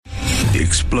The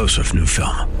explosive new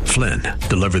film, Flynn,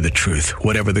 deliver the truth,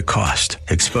 whatever the cost,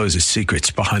 exposes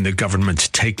secrets behind the government's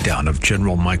takedown of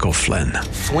General Michael Flynn.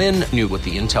 Flynn knew what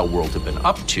the intel world had been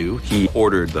up to. He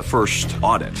ordered the first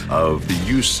audit of the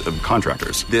use of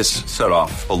contractors. This set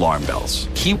off alarm bells.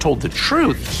 He told the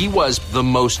truth. He was the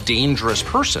most dangerous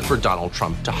person for Donald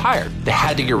Trump to hire. They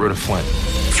had to get rid of Flynn.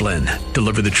 Flynn,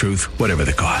 deliver the truth, whatever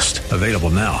the cost. Available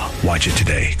now. Watch it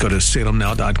today. Go to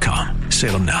salemnow.com.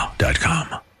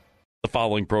 salemnow.com. The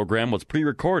following program was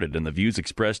pre-recorded, and the views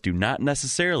expressed do not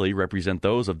necessarily represent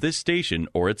those of this station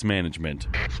or its management.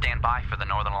 Stand by for the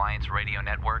Northern Alliance Radio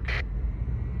Network.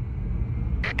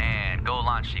 And go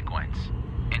launch sequence.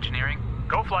 Engineering?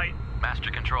 Go flight.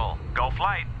 Master control? Go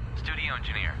flight. Studio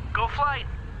engineer? Go flight.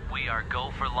 We are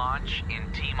go for launch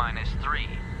in T-minus 3,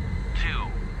 2,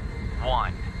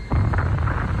 1.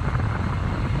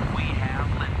 We have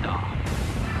liftoff.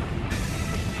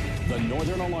 The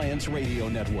Northern Alliance Radio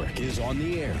Network is on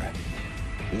the air.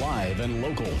 Live and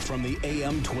local from the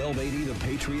AM 1280 The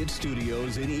Patriot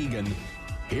Studios in Eagan,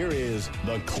 here is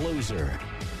the closer,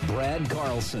 Brad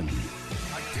Carlson.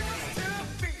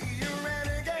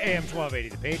 AM 1280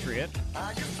 The Patriot.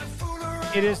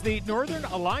 It is the Northern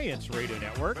Alliance Radio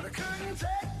Network.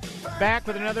 Back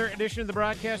with another edition of the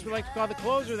broadcast we like to call The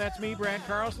Closer. That's me, Brad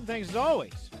Carlson. Thanks as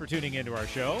always for tuning into our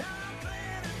show.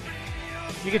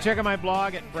 You can check out my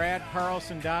blog at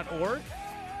bradcarlson.org.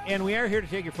 And we are here to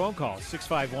take your phone calls,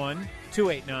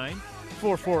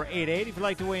 651-289-4488. If you'd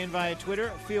like to weigh in via Twitter,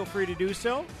 feel free to do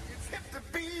so.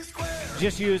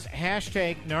 Just use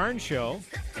hashtag NARN Show.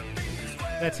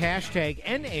 That's hashtag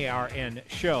NARN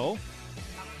Show.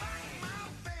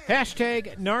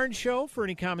 Hashtag NARN Show for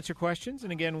any comments or questions.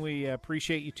 And again, we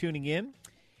appreciate you tuning in.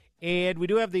 And we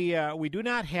do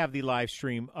not have the live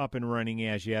stream up and running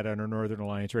as yet on our Northern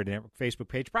Alliance Radio Network Facebook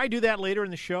page. Probably do that later in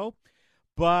the show.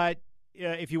 But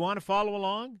if you want to follow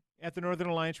along at the Northern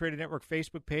Alliance Radio Network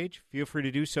Facebook page, feel free to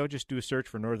do so. Just do a search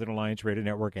for Northern Alliance Radio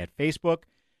Network at Facebook.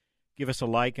 Give us a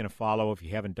like and a follow if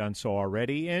you haven't done so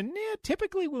already. And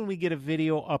typically when we get a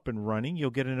video up and running,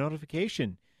 you'll get a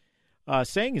notification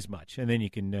saying as much, and then you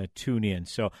can tune in.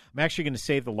 So I'm actually going to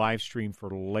save the live stream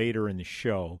for later in the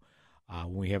show.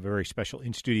 When we have a very special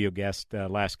in-studio guest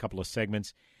last couple of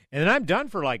segments. And then I'm done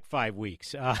for like 5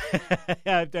 weeks.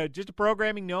 Just a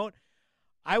programming note,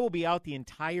 I will be out the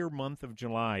entire month of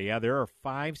July. Yeah, there are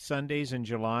 5 Sundays in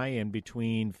July, and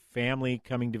between family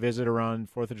coming to visit around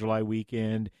 4th of July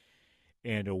weekend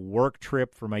and a work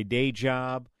trip for my day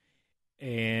job,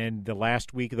 and the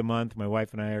last week of the month, my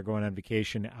wife and I are going on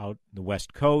vacation out the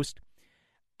West Coast.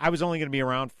 I was only going to be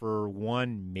around for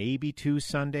 1, maybe 2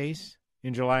 Sundays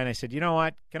in July, and I said, you know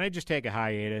what, can I just take a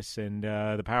hiatus? And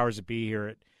the powers that be here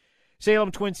at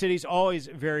Salem Twin Cities, always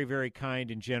very, very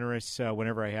kind and generous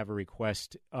whenever I have a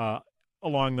request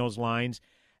along those lines.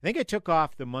 I think I took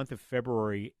off the month of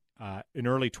February in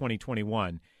early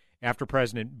 2021. After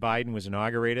President Biden was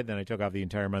inaugurated, then I took off the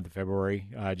entire month of February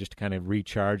just to kind of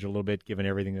recharge a little bit, given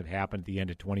everything that happened at the end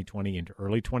of 2020 into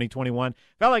early 2021.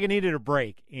 Felt like I needed a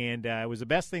break, and it was the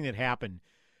best thing that happened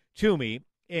to me.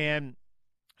 And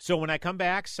so when I come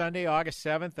back Sunday, August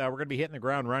 7th, we're going to be hitting the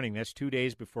ground running. That's 2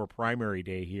 days before primary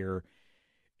day here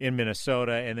in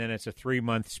Minnesota, and then it's a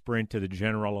 3-month sprint to the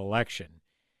general election.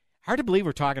 Hard to believe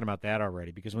we're talking about that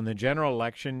already, because when the general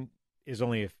election is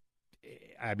only,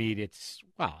 it's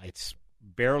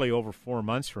barely over 4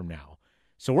 months from now.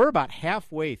 So we're about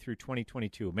halfway through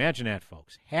 2022. Imagine that,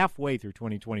 folks. Halfway through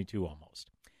 2022 almost.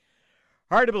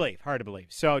 Hard to believe.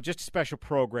 So just a special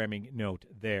programming note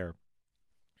there.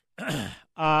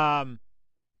 Anything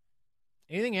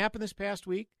happened this past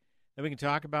week that we can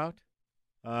talk about?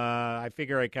 I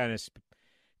figure I kind of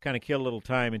kill a little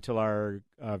time until our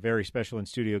very special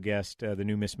in-studio guest, the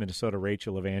new Miss Minnesota,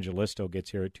 Rachel Evangelisto,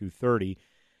 gets here at 2:30.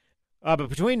 But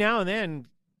between now and then,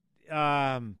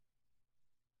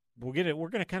 we're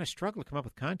gonna kind of struggle to come up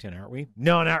with content, aren't we?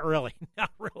 No, not really. Not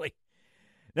really.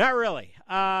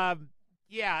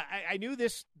 Yeah, I knew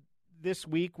this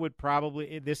week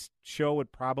this show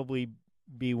would probably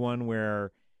be one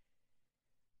where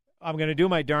I'm going to do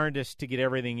my darndest to get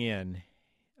everything in.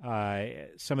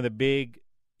 Some of the big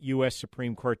U.S.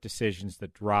 Supreme Court decisions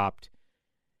that dropped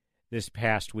this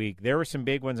past week. There were some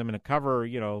big ones. I'm going to cover,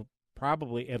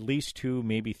 probably at least 2,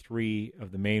 maybe 3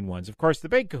 of the main ones. Of course, the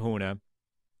big kahuna,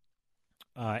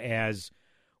 as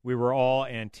we were all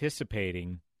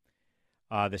anticipating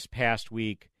this past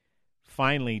week,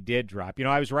 finally did drop.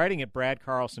 I was writing at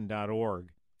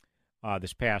bradcarlson.org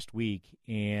this past week,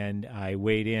 and I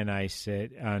weighed in. I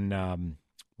said on,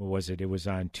 what was it? It was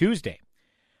on Tuesday.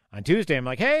 On Tuesday, I'm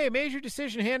like, hey, major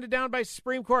decision handed down by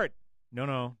Supreme Court.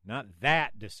 No, not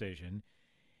that decision.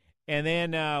 And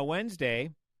then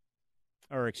Thursday,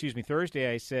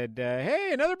 I said, hey,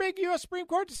 another big U.S. Supreme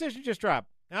Court decision just dropped.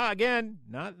 Again,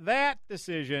 not that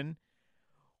decision.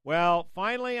 Well,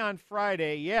 finally on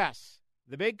Friday, yes,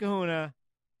 the big kahuna,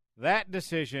 that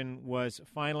decision was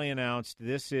finally announced.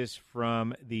 This is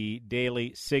from the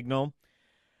Daily Signal.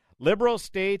 Liberal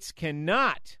states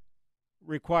cannot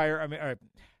require, I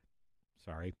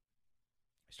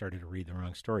started to read the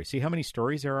wrong story. See how many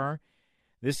stories there are?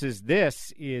 This is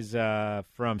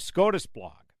from SCOTUS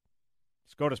blog.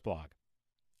 SCOTUS blog.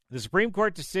 The Supreme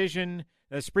Court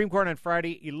on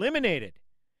Friday eliminated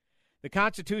the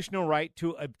constitutional right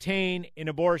to obtain an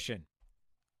abortion.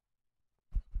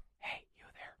 Hey, you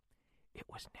there. It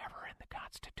was never in the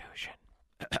Constitution.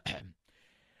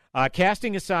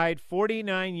 Casting aside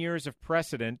 49 years of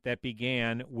precedent that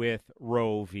began with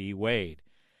Roe v. Wade.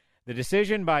 The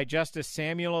decision by Justice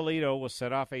Samuel Alito will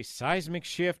set off a seismic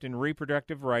shift in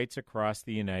reproductive rights across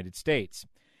the United States.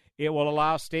 It will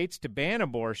allow states to ban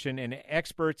abortion, and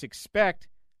experts expect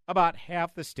about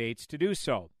half the states to do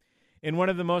so. In one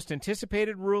of the most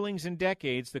anticipated rulings in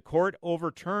decades, the court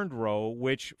overturned Roe,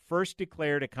 which first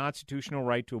declared a constitutional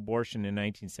right to abortion in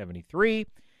 1973,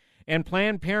 and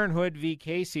Planned Parenthood v.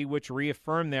 Casey, which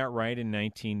reaffirmed that right in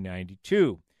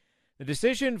 1992. The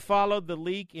decision followed the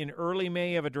leak in early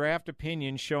May of a draft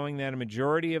opinion showing that a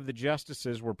majority of the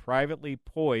justices were privately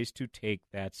poised to take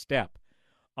that step.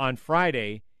 On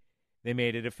Friday, they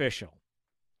made it official.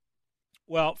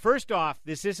 Well, first off,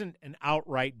 this isn't an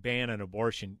outright ban on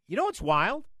abortion. You know what's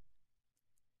wild?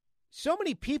 So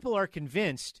many people are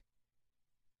convinced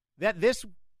that this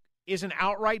is an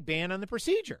outright ban on the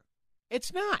procedure.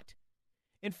 It's not.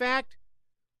 In fact,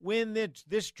 when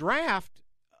this draft,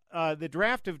 the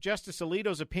draft of Justice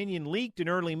Alito's opinion leaked in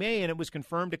early May, and it was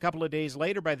confirmed a couple of days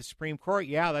later by the Supreme Court,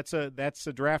 yeah, that's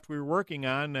a draft we were working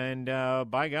on, and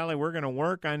by golly, we're going to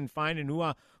work on finding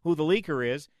who the leaker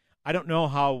is. I don't know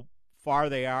how far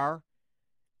they are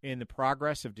in the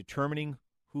progress of determining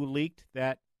who leaked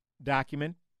that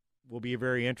document. We'll be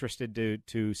very interested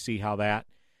to see how that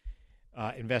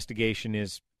investigation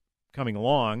is coming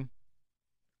along.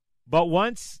 But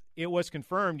once it was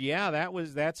confirmed, yeah,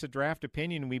 that's a draft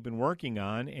opinion we've been working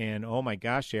on, and oh my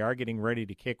gosh, they are getting ready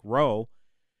to kick Roe.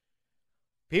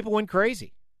 People went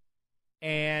crazy.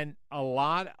 And a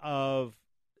lot of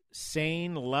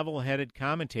sane, level-headed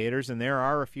commentators, and there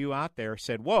are a few out there,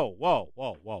 said, whoa,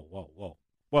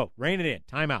 rein it in,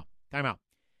 time out.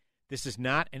 This is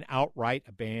not an outright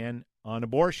ban on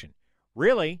abortion.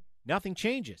 Really, nothing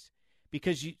changes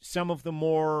because some of the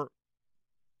more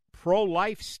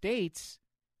pro-life states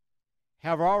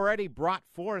have already brought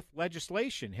forth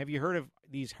legislation. Have you heard of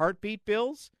these heartbeat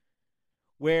bills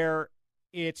where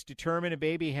it's determined a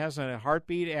baby has a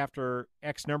heartbeat after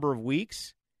X number of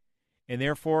weeks, and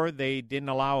therefore they didn't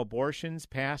allow abortions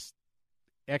past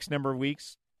X number of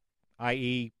weeks,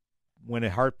 i.e. when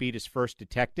a heartbeat is first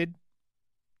detected?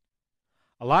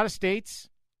 A lot of states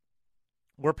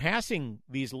were passing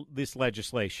this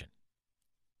legislation.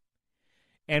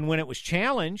 And when it was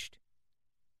challenged,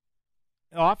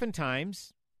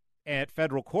 oftentimes at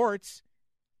federal courts,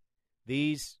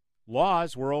 these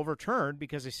laws were overturned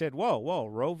because they said, whoa,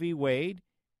 Roe v. Wade,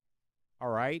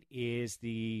 all right, is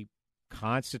the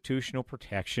constitutional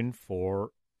protection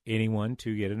for anyone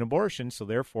to get an abortion, so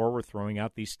therefore we're throwing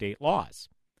out these state laws.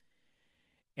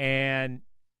 And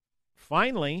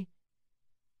finally,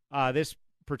 this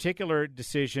particular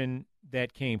decision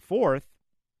that came forth,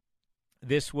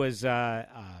 this was,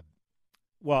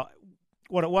 what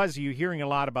it was, you're hearing a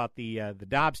lot about the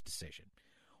Dobbs decision.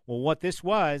 Well, what this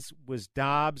was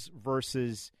Dobbs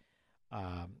versus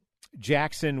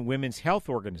Jackson Women's Health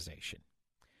Organization.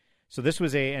 So this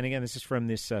was and again, this is from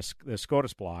the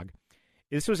SCOTUS blog.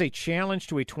 This was a challenge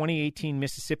to a 2018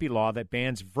 Mississippi law that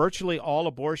bans virtually all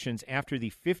abortions after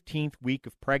the 15th week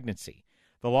of pregnancy.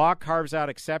 The law carves out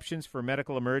exceptions for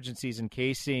medical emergencies in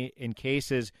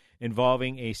cases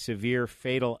involving a severe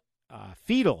fetal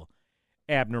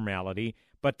abnormality,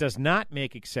 but does not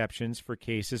make exceptions for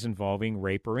cases involving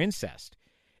rape or incest.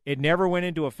 It never went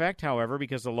into effect, however,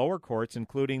 because the lower courts,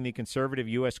 including the conservative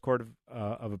U.S. Court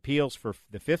of Appeals for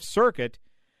the Fifth Circuit,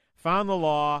 found the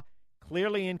law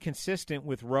clearly inconsistent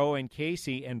with Roe and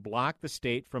Casey and blocked the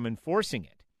state from enforcing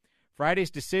it. Friday's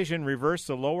decision reversed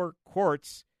the lower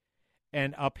courts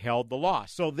and upheld the law.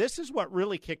 So this is what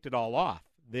really kicked it all off,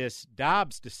 this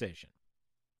Dobbs decision.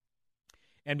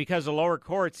 And because the lower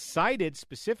courts cited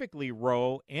specifically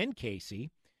Roe and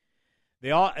Casey,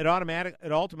 it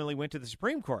ultimately went to the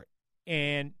Supreme Court.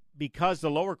 And because the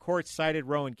lower courts cited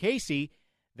Roe and Casey,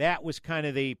 that was kind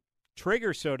of the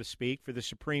trigger, so to speak, for the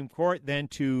Supreme Court then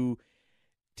to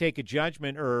take a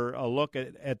judgment or a look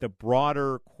at the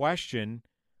broader question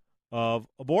of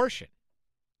abortion.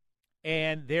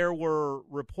 And there were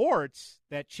reports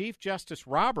that Chief Justice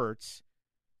Roberts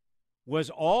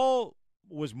was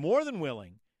more than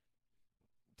willing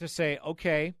to say,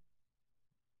 okay,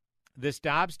 this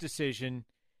Dobbs decision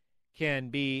can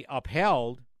be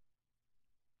upheld,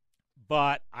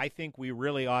 but I think we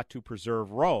really ought to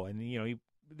preserve Roe. And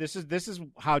this is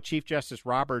how Chief Justice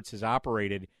Roberts has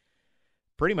operated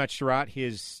pretty much throughout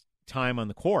his time on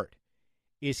the court.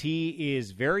 He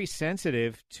is very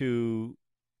sensitive to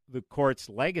the court's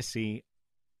legacy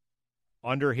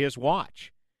under his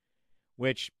watch,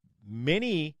 which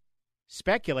many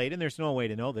speculate, and there's no way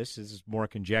to know this is more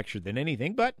conjecture than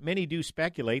anything, but many do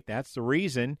speculate that's the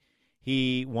reason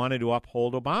he wanted to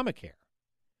uphold Obamacare.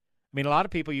 I mean, a lot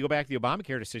of people, you go back to the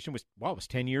Obamacare decision, it was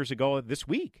 10 years ago this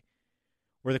week,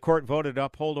 where the court voted to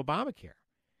uphold Obamacare.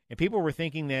 And people were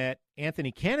thinking that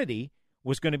Anthony Kennedy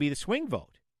was going to be the swing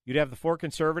vote. You'd have the 4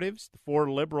 conservatives, the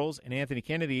 4 liberals, and Anthony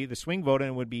Kennedy, the swing vote, and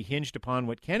it would be hinged upon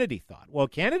what Kennedy thought. Well,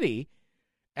 Kennedy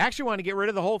actually wanted to get rid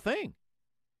of the whole thing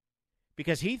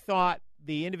because he thought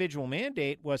the individual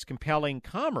mandate was compelling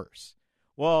commerce.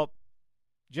 Well,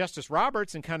 Justice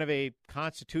Roberts, in kind of a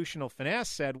constitutional finesse,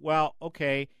 said, well,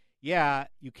 okay, yeah,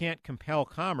 you can't compel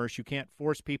commerce. You can't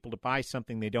force people to buy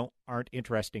something they aren't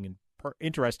interested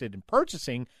in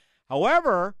purchasing.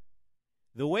 However,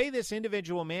 the way this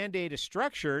individual mandate is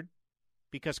structured,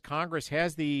 because Congress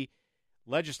has the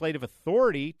legislative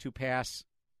authority to pass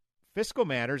fiscal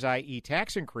matters, i.e.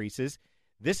 tax increases,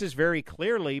 this is very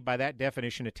clearly, by that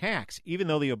definition, a tax, even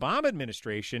though the Obama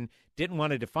administration didn't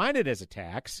want to define it as a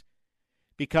tax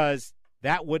because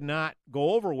that would not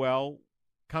go over well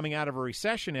coming out of a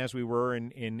recession as we were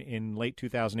in late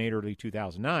 2008, early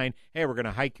 2009. Hey, we're going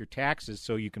to hike your taxes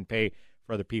so you can pay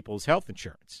for other people's health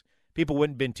insurance. People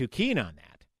wouldn't have been too keen on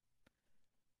that.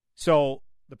 So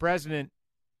the president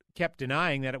kept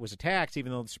denying that it was a tax,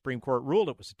 even though the Supreme Court ruled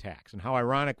it was a tax. And how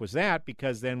ironic was that?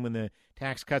 Because then when the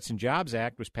Tax Cuts and Jobs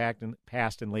Act was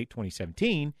passed in late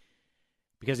 2017,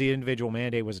 because the individual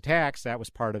mandate was a tax, that was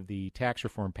part of the tax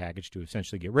reform package to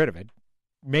essentially get rid of it,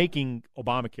 making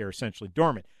Obamacare essentially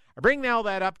dormant. I bring all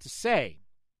that up to say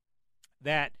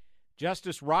that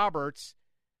Justice Roberts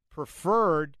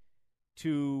preferred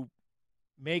to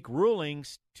make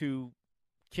rulings to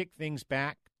kick things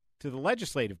back to the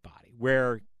legislative body,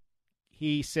 where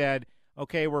he said,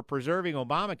 okay, we're preserving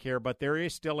Obamacare, but there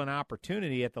is still an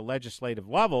opportunity at the legislative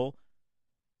level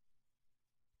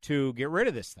to get rid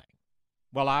of this thing.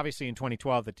 Well, obviously in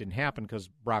 2012 that didn't happen because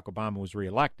Barack Obama was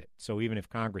reelected. So even if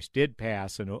Congress did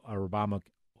pass an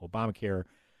Obamacare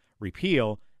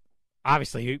repeal,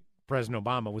 obviously President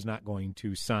Obama was not going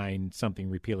to sign something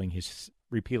repealing his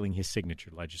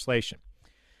signature legislation.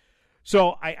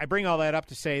 So I bring all that up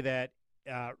to say that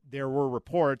there were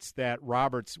reports that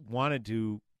Roberts wanted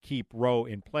to keep Roe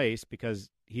in place because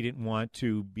he didn't want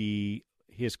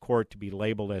his court to be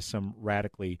labeled as some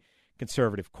radically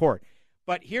conservative court.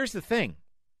 But here's the thing.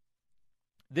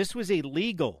 This was a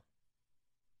legal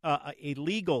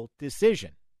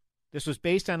decision. This was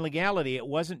based on legality. It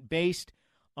wasn't based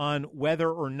on whether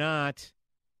or not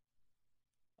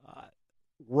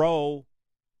Roe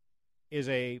is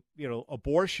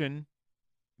abortion,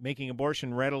 making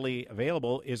abortion readily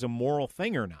available is a moral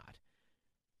thing or not.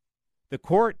 The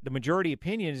court, the majority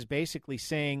opinion, is basically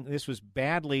saying this was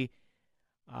badly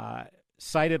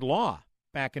cited law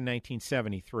back in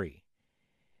 1973.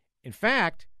 In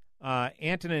fact,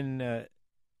 Antonin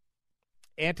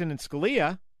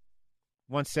Scalia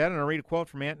once said, and I'll read a quote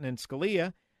from Antonin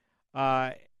Scalia,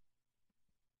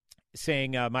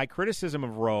 saying, my criticism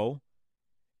of Roe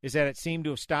is that it seemed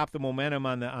to have stopped the momentum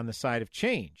on the side of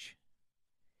change.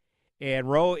 And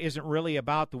Roe isn't really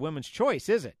about the woman's choice,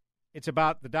 is it? It's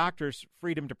about the doctor's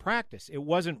freedom to practice. It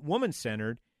wasn't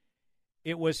woman-centered.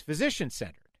 It was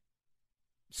physician-centered.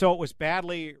 So it was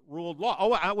badly ruled law.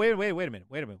 Oh, wait a minute.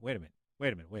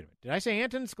 Did I say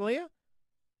Antonin Scalia?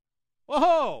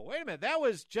 Whoa, wait a minute. That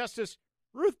was Justice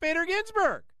Ruth Bader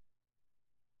Ginsburg.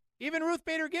 Even Ruth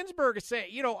Bader Ginsburg is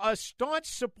saying, a staunch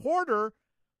supporter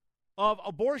of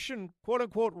abortion,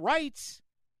 quote-unquote, rights,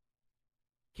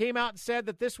 came out and said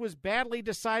that this was badly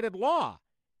decided law.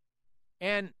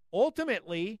 And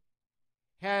ultimately,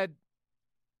 had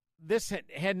this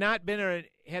not been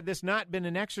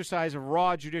an exercise of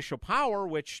raw judicial power,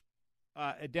 which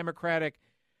a Democratic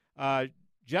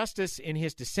justice in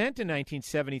his dissent in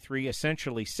 1973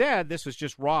 essentially said this was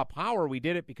just raw power, we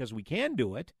did it because we can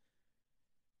do it,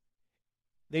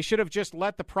 they should have just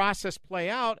let the process play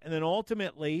out, and then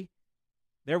ultimately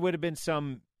there would have been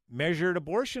some measured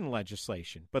abortion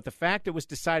legislation. But the fact it was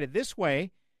decided this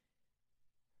way,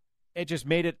 it just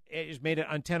made it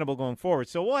untenable going forward.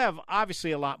 So we'll have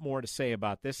obviously a lot more to say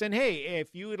about this. And hey,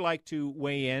 if you would like to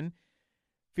weigh in,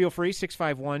 feel free,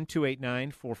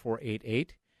 651-289-4488.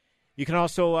 You can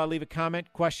also leave a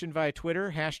comment, question via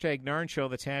Twitter, hashtag NARN Show.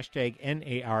 That's hashtag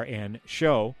NARN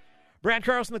Show. Brad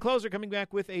Carlson, the closer, coming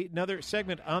back with another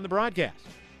segment on the broadcast.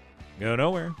 Go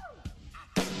nowhere.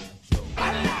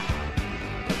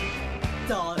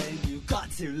 Darling, you got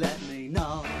to let me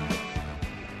know.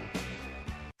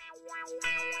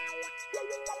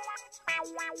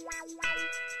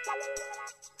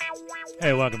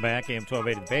 Hey, welcome back. AM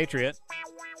 1280 The Patriot.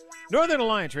 Northern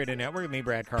Alliance Radio Network with me,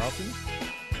 Brad Carlson.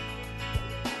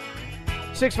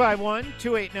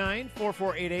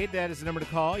 651-289-4488. That is the number to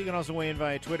call. You can also weigh in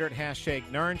via Twitter at hashtag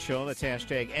NARN Show. That's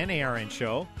hashtag NARN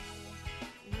Show.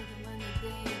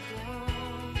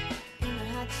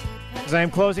 As I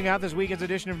am closing out this weekend's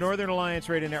edition of Northern Alliance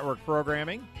Radio Network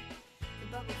programming,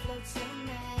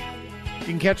 you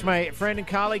can catch my friend and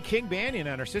colleague King Banyan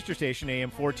on our sister station, AM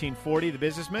 1440, The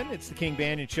Businessman. It's the King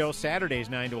Banyan Show, Saturdays,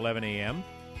 9 to 11 a.m.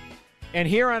 And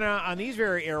here on these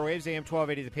very airwaves, AM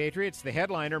 1280 The Patriots, the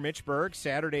headliner, Mitch Berg,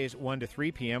 Saturdays 1 to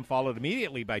 3 p.m., followed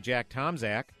immediately by Jack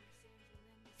Tomzak,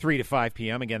 3 to 5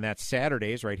 p.m. Again, that's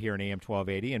Saturdays right here on AM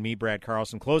 1280. And me, Brad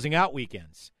Carlson, closing out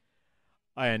weekends.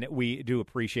 And we do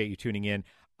appreciate you tuning in.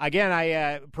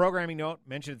 Again, programming note,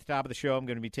 mentioned at the top of the show, I'm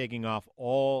going to be taking off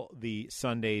all the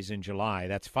Sundays in July.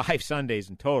 That's 5 Sundays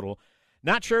in total.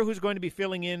 Not sure who's going to be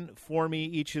filling in for me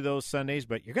each of those Sundays,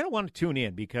 but you're going to want to tune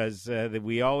in because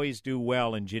we always do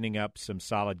well in ginning up some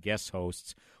solid guest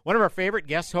hosts. One of our favorite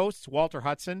guest hosts, Walter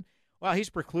Hudson, well,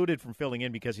 he's precluded from filling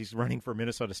in because he's running for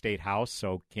Minnesota State House,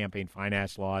 so campaign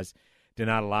finance laws do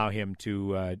not allow him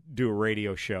to do a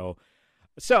radio show.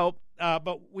 So,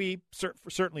 but we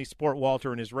certainly support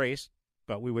Walter in his race,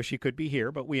 but we wish he could be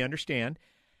here, but we understand.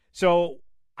 So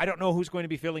I don't know who's going to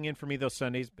be filling in for me those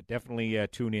Sundays, but definitely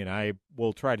tune in. I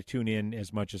will try to tune in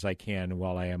as much as I can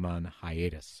while I am on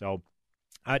hiatus. So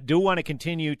I do want to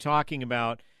continue talking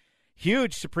about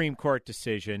huge Supreme Court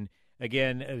decision.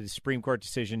 Again, the Supreme Court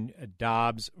decision,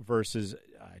 Dobbs versus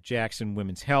Jackson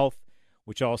Women's Health,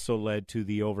 which also led to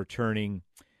the overturning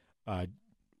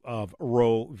of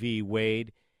Roe v.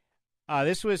 Wade.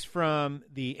 This was from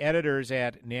the editors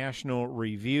at National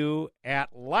Review.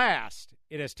 At last,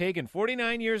 it has taken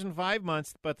 49 years and 5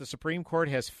 months, but the Supreme Court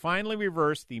has finally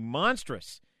reversed the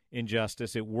monstrous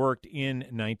injustice it worked in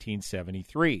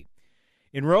 1973.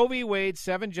 In Roe v. Wade,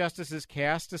 7 justices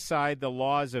cast aside the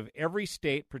laws of every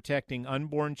state protecting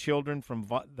unborn children from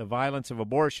the violence of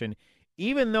abortion,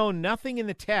 even though nothing in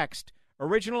the text,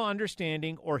 original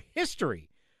understanding, or history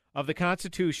of the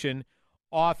Constitution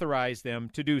authorized them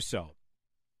to do so.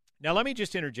 Now, let me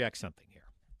just interject something here.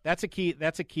 That's a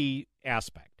key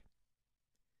aspect.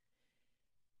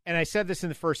 And I said this in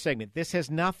the first segment. This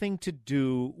has nothing to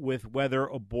do with whether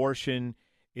abortion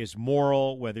is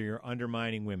moral, whether you're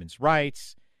undermining women's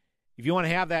rights. If you want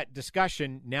to have that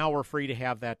discussion, now we're free to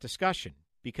have that discussion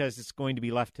because it's going to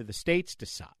be left to the states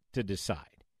to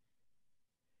decide.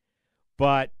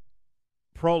 But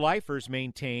pro-lifers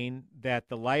maintain that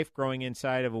the life growing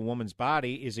inside of a woman's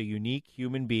body is a unique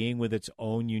human being with its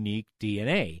own unique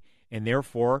DNA, and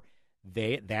therefore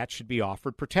that should be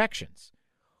offered protections.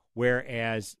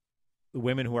 Whereas the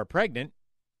women who are pregnant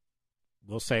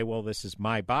will say, well, this is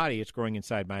my body, it's growing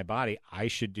inside my body, I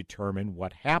should determine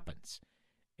what happens.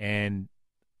 And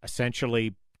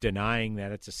essentially denying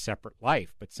that it's a separate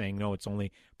life, but saying, no, it's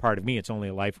only part of me, it's only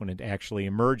a life when it actually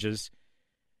emerges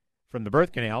from the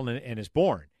birth canal and is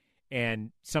born.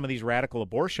 And some of these radical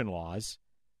abortion laws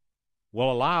will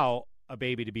allow a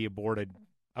baby to be aborted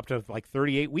up to like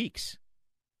 38 weeks.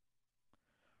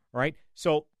 All right?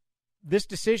 So this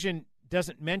decision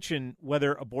doesn't mention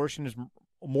whether abortion is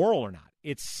moral or not.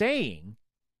 It's saying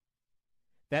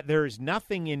that there is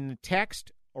nothing in the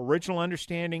text, original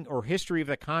understanding, or history of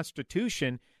the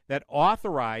Constitution that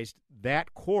authorized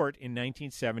that court in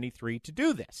 1973 to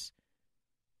do this.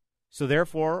 So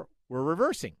therefore, we're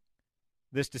reversing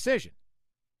this decision.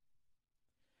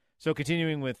 So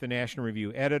continuing with the National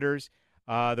Review editors,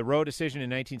 the Roe decision in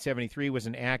 1973 was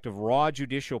an act of raw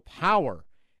judicial power,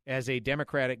 as a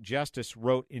Democratic justice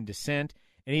wrote in dissent,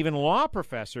 and even law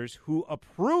professors who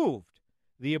approved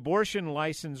the abortion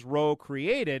license Roe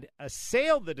created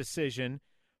assailed the decision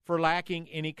for lacking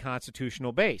any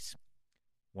constitutional base.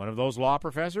 One of those law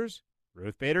professors,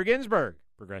 Ruth Bader Ginsburg,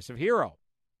 progressive hero.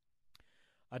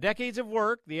 Decades of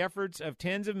work, the efforts of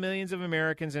tens of millions of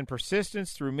Americans, and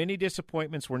persistence through many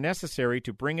disappointments were necessary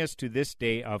to bring us to this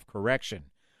day of correction.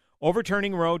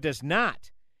 Overturning Roe does not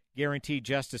guarantee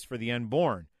justice for the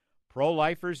unborn.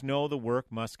 Pro-lifers know the work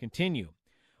must continue.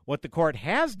 What the court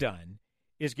has done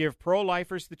is give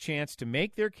pro-lifers the chance to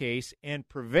make their case and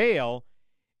prevail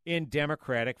in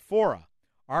democratic fora.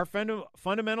 Our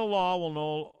fundamental law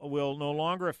will no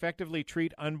longer effectively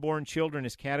treat unborn children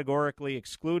as categorically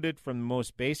excluded from the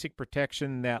most basic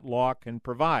protection that law can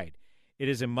provide. It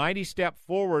is a mighty step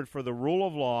forward for the rule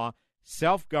of law,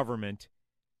 self-government,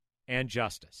 and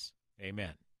justice.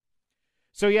 Amen.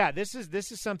 So, yeah, this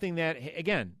is something that,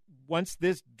 again, once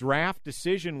this draft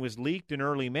decision was leaked in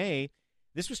early May,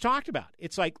 this was talked about.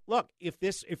 It's like, look,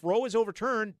 if Roe is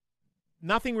overturned,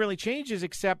 nothing really changes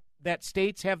except that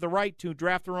states have the right to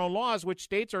draft their own laws, which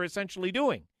states are essentially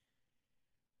doing.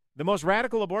 The most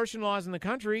radical abortion laws in the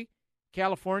country,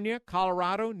 California,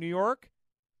 Colorado, New York,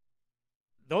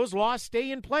 those laws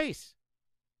stay in place.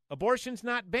 Abortion's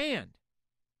not banned.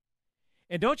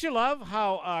 And don't you love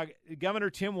how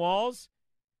Governor Tim Walz,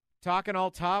 talking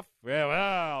all tough,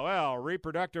 well,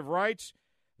 reproductive rights,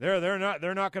 they're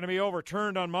not going to be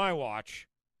overturned on my watch.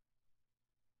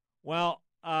 Well,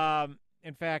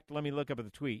 in fact, let me look up at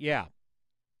the tweet. Yeah,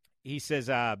 he says,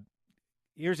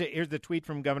 here's the tweet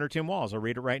from Governor Tim Walz. I'll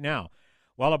read it right now.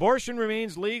 While abortion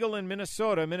remains legal in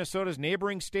Minnesota, Minnesota's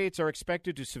neighboring states are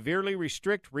expected to severely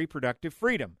restrict reproductive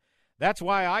freedom. That's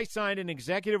why I signed an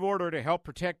executive order to help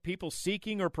protect people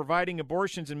seeking or providing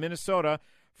abortions in Minnesota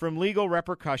from legal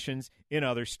repercussions in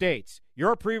other states.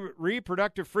 Your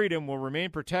reproductive freedom will remain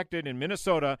protected in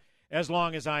Minnesota as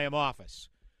long as I am office,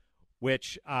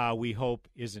 which we hope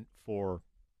isn't for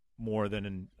more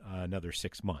than another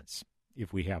 6 months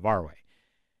if we have our way.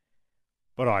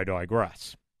 But I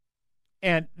digress.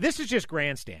 And this is just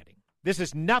grandstanding. This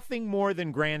is nothing more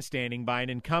than grandstanding by an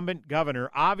incumbent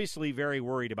governor, obviously very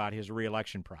worried about his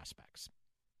reelection prospects.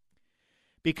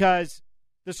 Because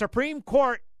the Supreme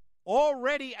Court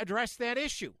already addressed that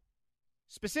issue.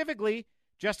 Specifically,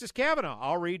 Justice Kavanaugh.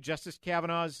 I'll read Justice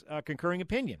Kavanaugh's concurring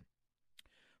opinion.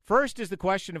 First is the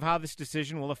question of how this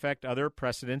decision will affect other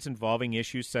precedents involving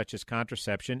issues such as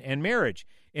contraception and marriage.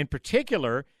 In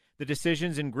particular, the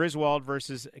decisions in Griswold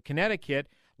versus Connecticut,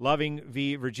 Loving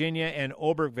v. Virginia, and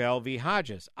Obergefell v.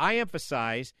 Hodges. I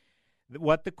emphasize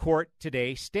what the court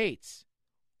today states.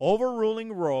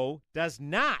 Overruling Roe does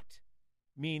not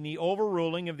mean the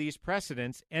overruling of these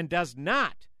precedents and does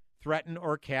not threaten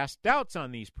or cast doubts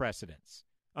on those precedents.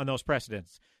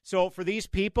 So for these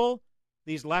people,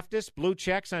 these leftists, blue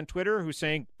checks on Twitter who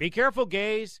saying, be careful,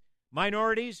 gays,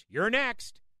 minorities, you're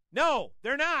next. No,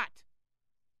 they're not.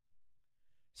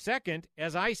 Second,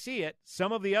 as I see it,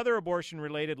 some of the other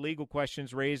abortion-related legal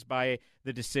questions raised by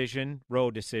the Roe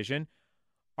decision,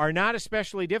 are not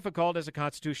especially difficult as a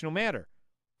constitutional matter.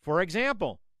 For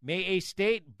example, may a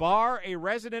state bar a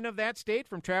resident of that state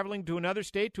from traveling to another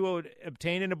state to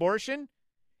obtain an abortion?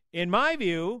 In my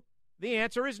view, the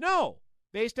answer is no,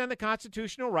 based on the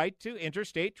constitutional right to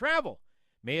interstate travel.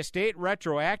 May a state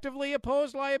retroactively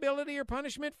oppose liability or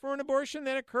punishment for an abortion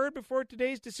that occurred before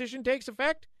today's decision takes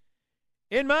effect?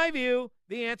 In my view,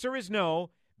 the answer is no,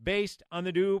 based on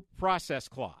the Due Process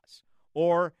Clause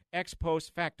or ex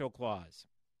post facto clause.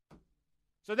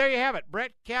 So there you have it.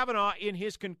 Brett Kavanaugh, in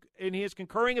his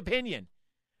concurring opinion,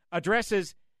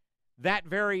 addresses that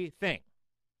very thing.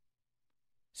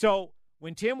 So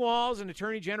when Tim Walz and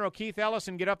Attorney General Keith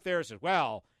Ellison get up there and says,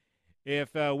 well,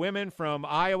 if women from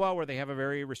Iowa, where they have a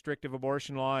very restrictive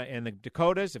abortion law, and the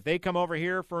Dakotas, if they come over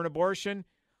here for an abortion,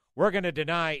 we're going to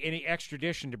deny any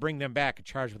extradition to bring them back and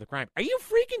charge with a crime. Are you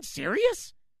freaking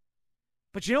serious?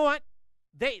 But you know what?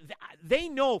 They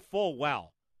know full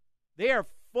well. They are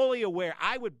fully aware.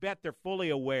 I would bet they're fully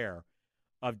aware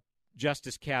of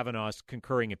Justice Kavanaugh's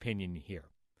concurring opinion here.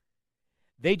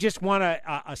 They just want a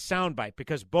soundbite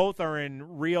because both are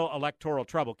in real electoral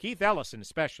trouble. Keith Ellison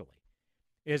especially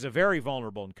is a very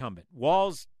vulnerable incumbent.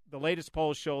 Walz, the latest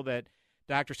polls show that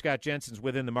Dr. Scott Jensen's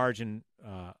within the margin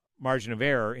of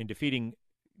error in defeating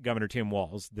Governor Tim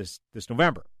Walz this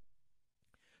November.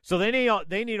 So they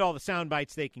need all the sound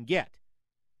bites they can get.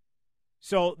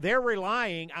 So they're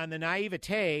relying on the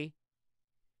naivete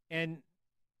and,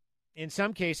 in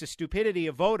some cases, stupidity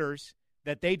of voters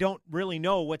that they don't really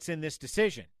know what's in this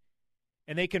decision.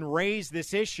 And they can raise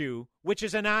this issue, which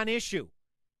is a non-issue.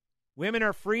 Women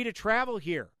are free to travel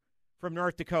here from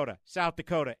North Dakota, South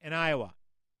Dakota, and Iowa.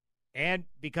 And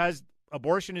because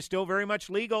abortion is still very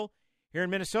much legal here in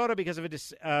Minnesota because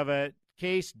of a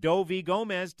case, Doe v.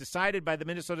 Gomez, decided by the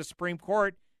Minnesota Supreme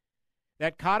Court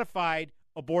that codified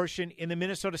abortion in the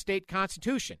Minnesota State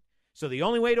Constitution. So the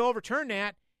only way to overturn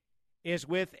that is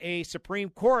with a Supreme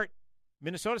Court,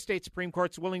 Minnesota State Supreme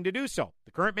Court's willing to do so.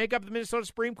 The current makeup of the Minnesota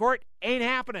Supreme Court ain't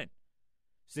happening.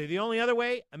 So the only other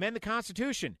way, amend the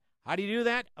Constitution. How do you do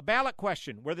that? A ballot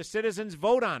question where the citizens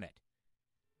vote on it.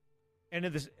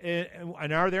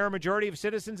 And are there a majority of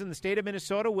citizens in the state of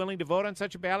Minnesota willing to vote on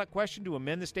such a ballot question to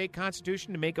amend the state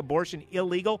constitution to make abortion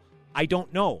illegal? I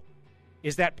don't know.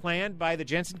 Is that planned by the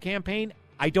Jensen campaign?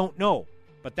 I don't know.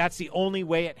 But that's the only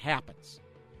way it happens.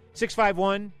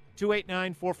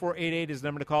 651-289-4488 is the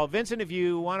number to call. Vincent, if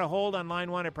you want to hold on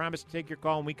line one, I promise to take your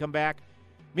call when we come back.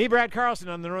 Me, Brad Carlson,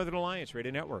 on the Northern Alliance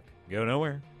Radio Network. Go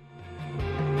nowhere.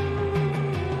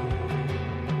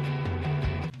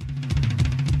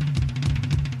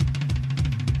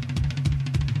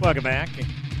 Welcome back.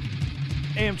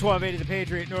 AM 1280, the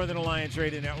Patriot, Northern Alliance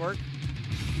Radio Network.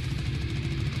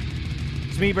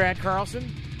 It's me, Brad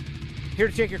Carlson. Here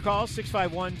to take your calls,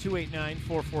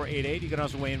 651-289-4488. You can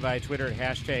also weigh in via Twitter at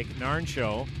hashtag NARN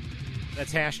Show.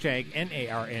 That's hashtag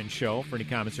NARN Show for any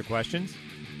comments or questions.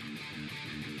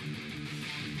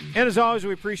 And as always,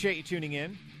 we appreciate you tuning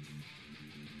in.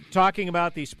 Talking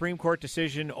about the Supreme Court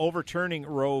decision overturning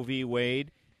Roe v.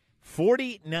 Wade.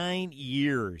 49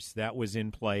 years that was in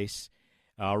place,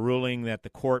 ruling that the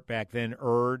court back then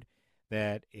erred,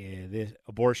 that this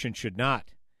abortion should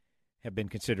not have been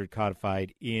considered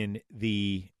codified in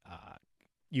the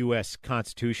U.S.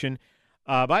 Constitution.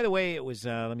 By the way, it was,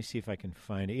 let me see if I can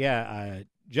find it. Yeah,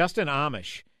 Justin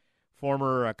Amish,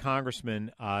 former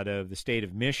congressman out of the state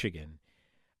of Michigan,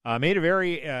 made a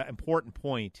very important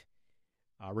point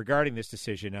regarding this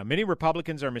decision. Many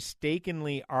Republicans are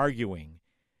mistakenly arguing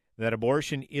that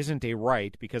abortion isn't a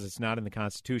right because it's not in the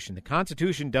Constitution. The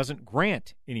Constitution doesn't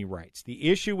grant any rights.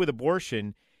 The issue with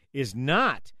abortion is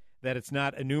not that it's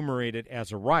not enumerated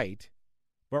as a right,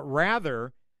 but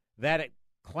rather that it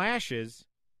clashes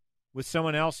with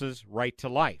someone else's right to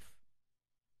life.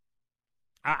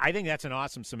 I think that's an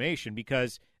awesome summation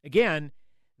because, again,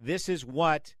 this is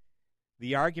what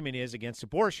the argument is against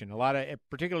abortion.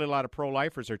 Particularly a lot of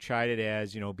pro-lifers are chided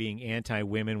as, being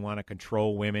anti-women, want to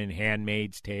control women,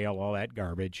 Handmaid's Tale, all that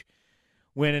garbage.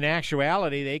 When in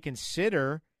actuality, they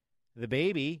consider the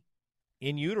baby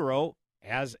in utero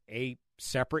as a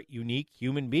separate, unique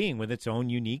human being with its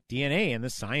own unique DNA, and the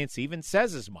science even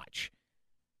says as much.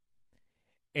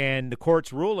 And the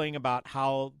court's ruling about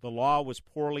how the law was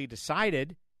poorly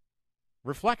decided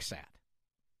reflects that.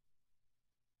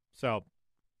 So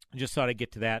I just thought I'd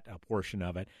get to that portion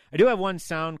of it. I do have one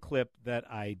sound clip that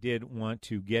I did want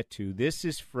to get to. This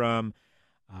is from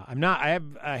I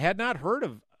had not heard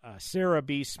of Sarah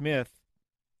Elliott.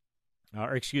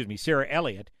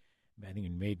 I think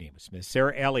her maiden name was Smith.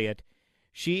 Sarah Elliott.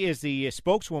 She is the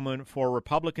spokeswoman for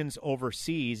Republicans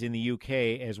overseas in the UK,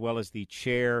 as well as the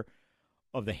chair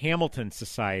of the Hamilton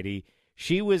Society.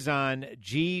 She was on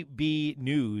GB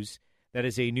News. That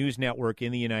is a news network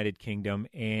in the United Kingdom,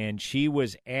 and she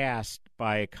was asked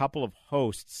by a couple of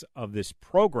hosts of this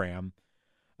program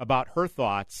about her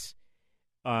thoughts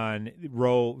on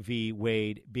Roe v.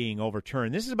 Wade being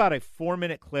overturned. This is about a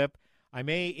 4-minute clip. I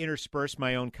may intersperse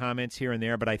my own comments here and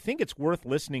there, but I think it's worth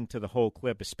listening to the whole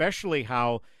clip, especially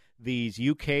how these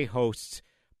UK hosts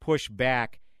push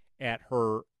back at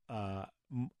her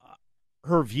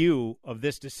view of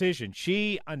this decision.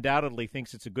 She undoubtedly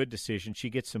thinks it's a good decision. She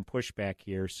gets some pushback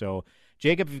here. So,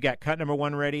 Jacob, if you've got cut number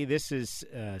one ready, this is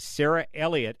Sarah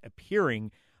Elliott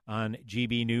appearing on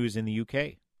GB News in the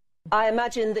UK. I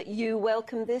imagine that you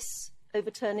welcome this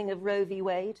overturning of Roe v.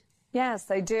 Wade.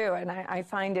 Yes, I do, and I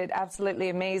find it absolutely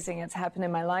amazing. It's happened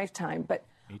in my lifetime. But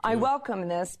I welcome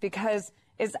this because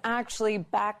it's actually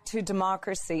back to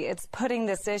democracy. It's putting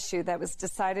this issue that was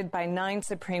decided by 9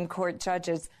 Supreme Court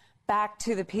judges back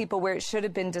to the people where it should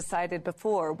have been decided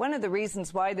before. One of the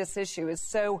reasons why this issue is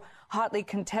so hotly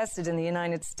contested in the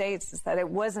United States is that it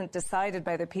wasn't decided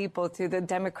by the people through the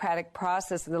democratic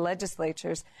process of the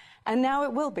legislatures. And now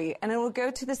it will be. And it will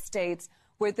go to the states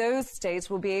where those states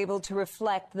will be able to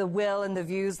reflect the will and the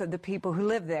views of the people who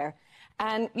live there.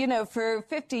 And, for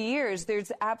 50 years,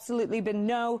 there's absolutely been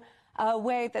no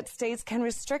way that states can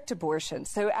restrict abortion.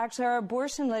 So actually our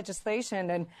abortion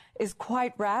legislation is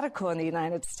quite radical in the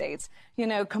United States.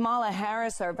 Kamala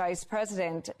Harris, our vice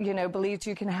president, believes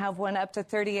you can have one up to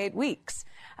 38 weeks.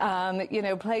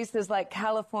 Places like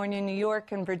California, New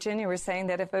York, and Virginia were saying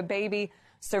that if a baby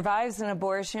survives an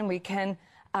abortion, we can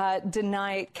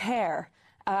deny it care.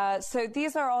 So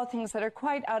these are all things that are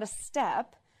quite out of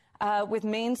step with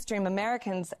mainstream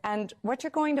Americans. And what you're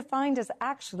going to find is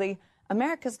actually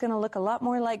America's going to look a lot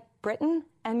more like Britain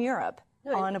and Europe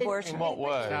on abortion. In what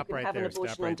way? Stop right there.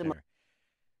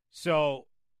 So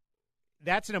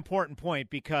that's an important point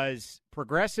because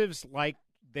progressives like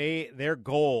their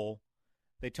goal,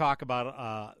 they talk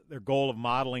about their goal of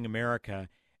modeling America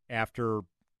after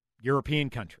European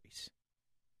countries.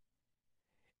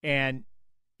 And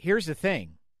here's the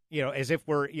thing. as if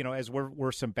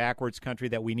we're some backwards country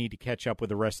that we need to catch up with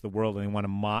the rest of the world, and they want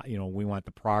to, we want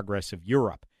the progress of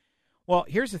Europe. Well,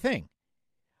 here's the thing: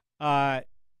 abortion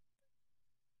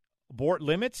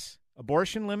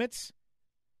limits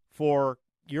for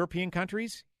European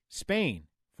countries: Spain,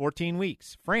 14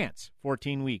 weeks; France,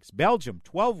 14 weeks; Belgium,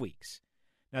 12 weeks.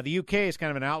 Now, the UK is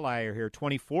kind of an outlier here,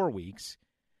 24 weeks.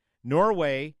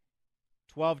 Norway,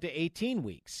 12 to 18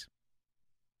 weeks.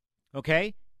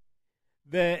 Okay?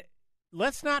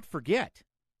 Let's not forget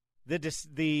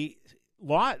the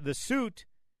suit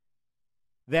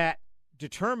that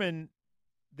determined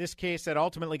this case that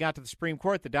ultimately got to the Supreme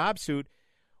Court, the Dobbs suit,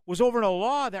 was over a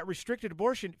law that restricted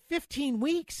abortion 15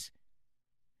 weeks.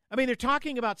 I mean, they're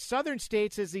talking about southern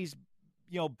states as these,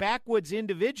 backwoods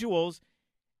individuals,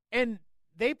 and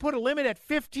they put a limit at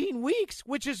 15 weeks,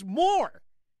 which is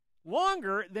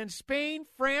longer than Spain,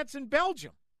 France, and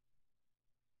Belgium.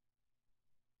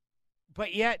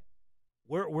 But yet,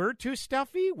 we're too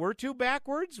stuffy, we're too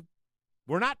backwards,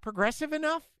 we're not progressive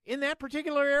enough in that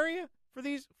particular area for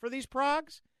these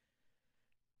progs.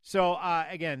 So,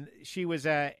 again, she was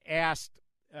asked,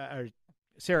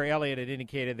 Sarah Elliott had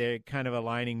indicated they're kind of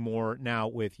aligning more now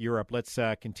with Europe. Let's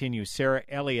continue. Sarah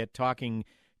Elliott talking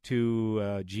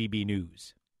to GB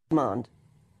News. Demand.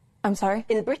 I'm sorry?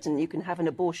 In Britain, you can have an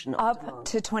abortion up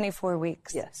to 24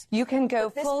 weeks. Yes. You can go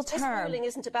full term. This ruling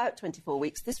isn't about 24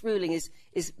 weeks. This ruling is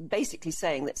basically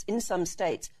saying that in some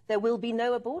states there will be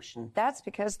no abortion. That's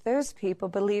because those people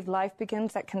believe life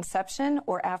begins at conception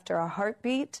or after a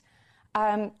heartbeat.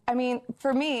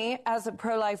 For me, as a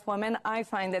pro-life woman, I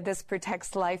find that this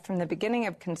protects life from the beginning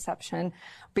of conception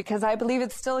because I believe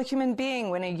it's still a human being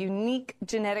when a unique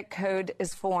genetic code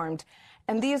is formed.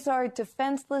 And these are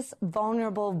defenseless,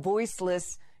 vulnerable,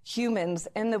 voiceless humans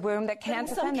in the womb that can't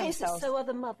defend themselves. In some cases, so are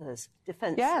the mothers,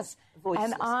 defenseless, yes,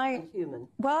 voiceless, and human.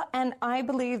 Well, and I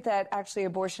believe that actually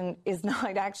abortion is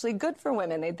not actually good for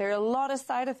women. There are a lot of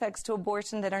side effects to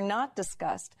abortion that are not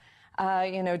discussed.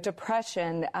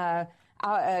 Depression,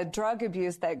 drug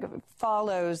abuse that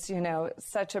follows,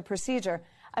 such a procedure.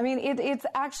 I mean, it's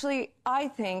actually, I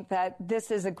think that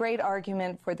this is a great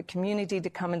argument for the community to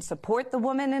come and support the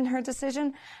woman in her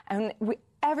decision, and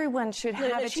everyone should have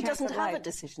a chance. She doesn't have a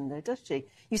decision, though, does she?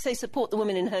 You say support the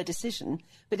woman in her decision,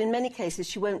 but in many cases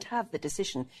she won't have the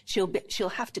decision. She'll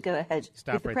have to go ahead with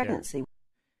the pregnancy. There.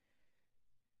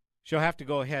 She'll have to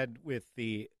go ahead with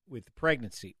the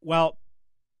pregnancy. Well,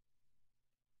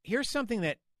 here's something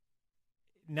that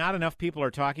not enough people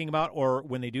are talking about, or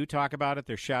when they do talk about it,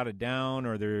 they're shouted down,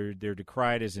 or they're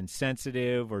decried as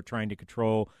insensitive, or trying to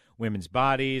control women's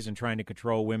bodies and trying to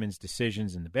control women's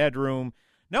decisions in the bedroom.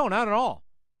 No, not at all.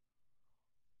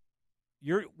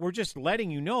 We're just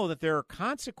letting you know that there are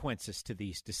consequences to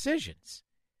these decisions.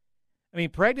 I mean,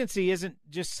 pregnancy isn't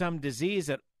just some disease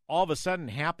that all of a sudden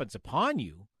happens upon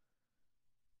you.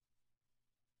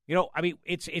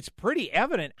 It's pretty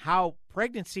evident how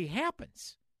pregnancy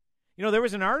happens. There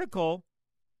was an article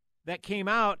that came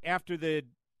out after the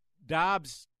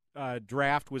Dobbs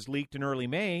draft was leaked in early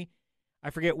May. I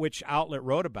forget which outlet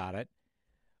wrote about it,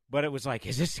 but it was like,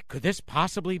 could this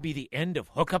possibly be the end of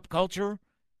hookup culture?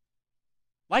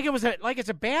 Like it's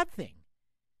a bad thing.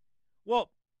 Well,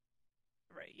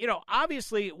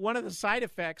 obviously one of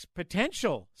the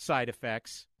potential side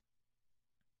effects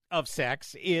of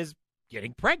sex is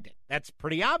getting pregnant. That's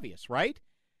pretty obvious, right?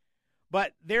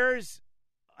 But there's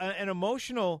an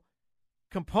emotional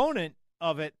component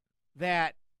of it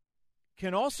that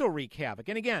can also wreak havoc.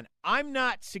 And again, I'm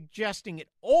not suggesting at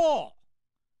all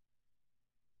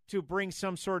to bring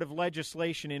some sort of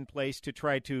legislation in place to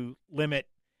try to limit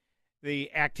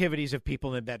the activities of people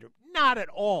in the bedroom. Not at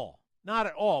all. Not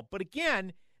at all. But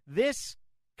again, this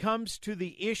comes to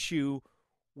the issue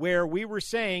where we were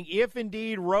saying, if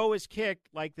indeed Roe is kicked,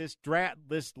 like this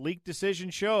leaked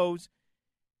decision shows,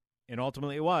 and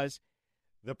ultimately it was,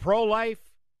 the pro-life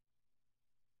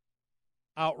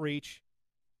outreach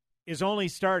is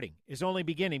only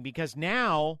beginning, because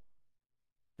now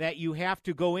that you have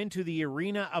to go into the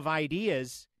arena of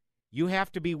ideas, you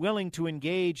have to be willing to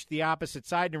engage the opposite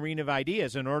side in the arena of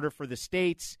ideas in order for the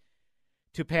states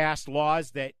to pass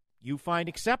laws that you find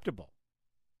acceptable.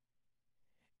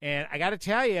 And I got to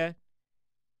tell you,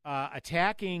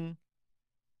 attacking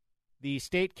the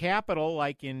state capitol,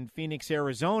 like in Phoenix,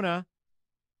 Arizona,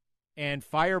 and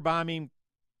firebombing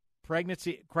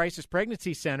crisis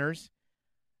pregnancy centers,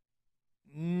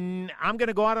 I'm going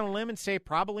to go out on a limb and say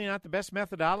probably not the best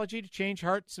methodology to change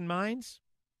hearts and minds.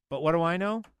 But what do I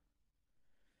know?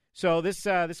 So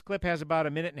this clip has about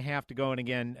a minute and a half to go. And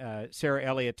again, Sarah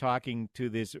Elliott talking to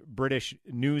this British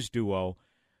news duo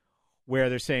where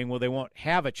they're saying, well, they won't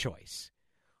have a choice.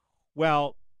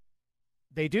 Well,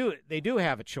 they do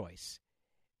have a choice.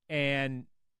 And,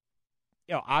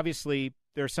 obviously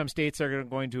there are some states that are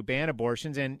going to ban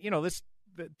abortions. And, this,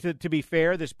 to be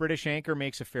fair, this British anchor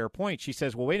makes a fair point. She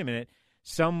says, well, wait a minute.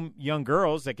 Some young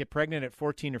girls that get pregnant at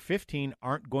 14 or 15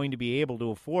 aren't going to be able to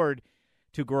afford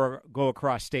to go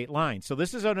across state lines. So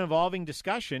this is an evolving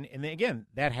discussion. And again,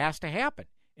 that has to happen.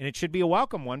 And it should be a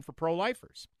welcome one for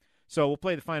pro-lifers. So we'll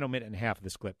play the final minute and a half of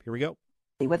this clip. Here we go.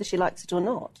 Whether she likes it or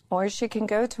not. Or she can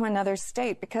go to another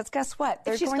state, because guess what?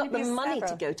 If she's got the money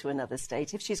to go to another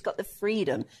state, if she's got the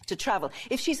freedom to travel,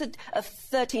 if she's a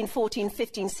 13, 14,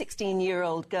 15,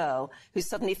 16-year-old girl who's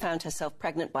suddenly found herself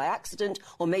pregnant by accident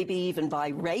or maybe even by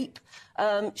rape,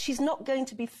 she's not going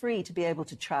to be free to be able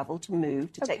to travel, to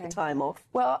move, to take the time off.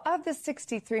 Well, of the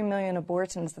 63 million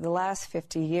abortions of the last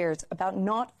 50 years, about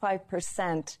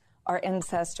 0.5% are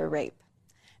incest or rape.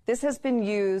 This has been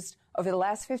used over the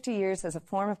last 50 years as a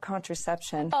form of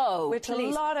contraception. Oh, which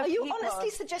please. A lot of Are you people, honestly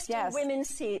suggesting some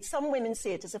women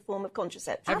see it as a form of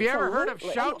contraception? Have you ever heard of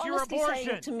shout your abortion? Are you honestly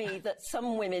saying to me that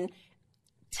some women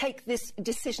take this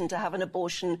decision to have an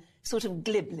abortion sort of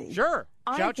glibly? Sure.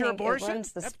 Shout your abortion? It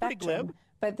runs the That's spectrum. pretty glib.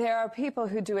 But there are people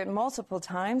who do it multiple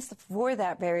times for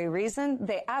that very reason.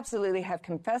 They absolutely have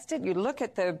confessed it. You look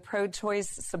at the pro-choice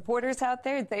supporters out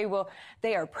there, they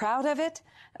are proud of it.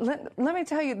 Let me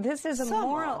tell you, this is a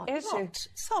moral issue.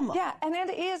 Some are. Yeah, and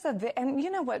it is and you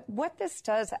know what this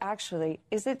does actually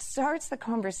is it starts the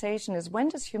conversation is when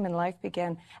does human life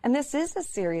begin? And this is a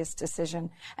serious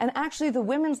decision. And actually the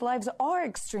women's lives are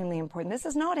extremely important. This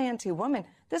is not anti-woman.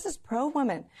 This is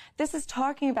pro-woman. This is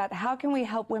talking about how can we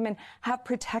help women have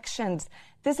protections.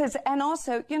 And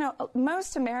also,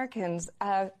 most Americans,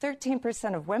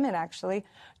 13% of women actually,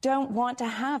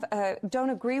 don't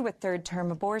agree with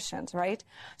third-term abortions, right?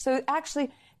 So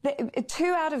actually, 2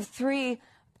 out of 3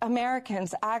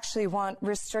 Americans actually want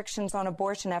restrictions on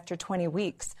abortion after 20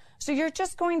 weeks. So you're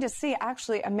just going to see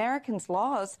actually Americans'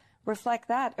 laws reflect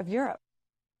that of Europe.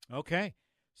 Okay.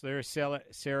 So there's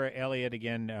Sarah Elliott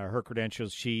again, her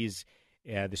credentials. She's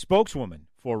the spokeswoman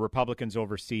for Republicans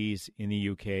overseas in the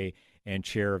UK and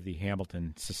chair of the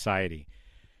Hamilton Society.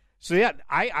 So, yeah,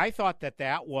 I thought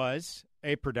that was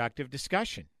a productive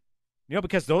discussion,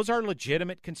 because those are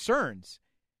legitimate concerns.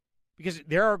 Because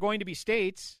there are going to be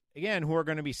states, again, who are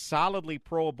going to be solidly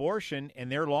pro-abortion,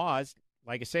 and their laws,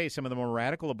 like I say, some of the more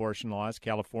radical abortion laws,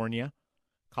 California,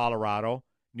 Colorado,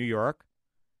 New York.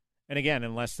 And again,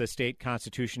 unless the state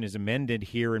constitution is amended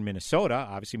here in Minnesota,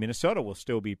 obviously Minnesota will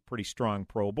still be pretty strong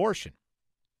pro-abortion,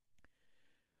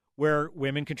 where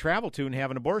women can travel to and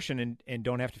have an abortion and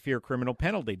don't have to fear criminal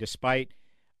penalty, despite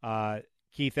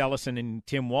Keith Ellison and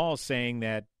Tim Walz saying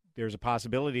that there's a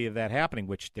possibility of that happening,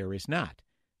 which there is not.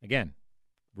 Again,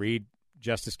 read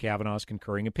Justice Kavanaugh's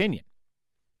concurring opinion.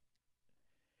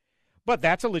 But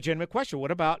that's a legitimate question.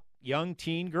 What about young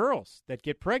teen girls that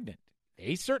get pregnant?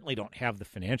 They certainly don't have the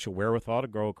financial wherewithal to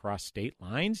go across state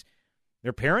lines.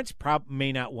 Their parents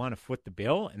may not want to foot the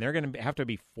bill, and they're going to have to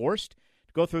be forced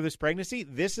to go through this pregnancy.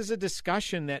 This is a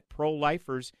discussion that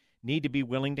pro-lifers need to be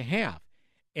willing to have,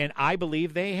 and I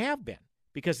believe they have been,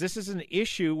 because this is an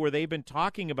issue where they've been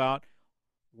talking about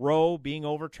Roe being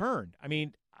overturned. I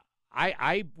mean,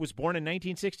 I was born in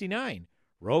 1969.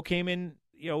 Roe came in,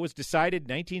 was decided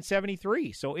in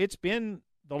 1973, so it's been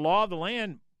the law of the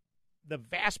land the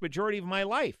vast majority of my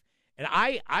life. And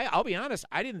I'll be honest,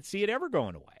 I didn't see it ever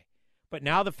going away. But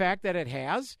now the fact that it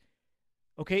has,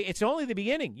 okay, it's only the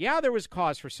beginning. Yeah, there was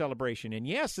cause for celebration. And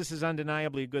yes, this is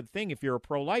undeniably a good thing if you're a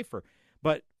pro-lifer.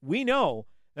 But we know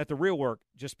that the real work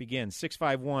just begins.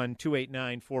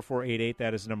 651-289-4488,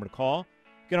 that is the number to call.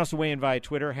 You can also weigh in via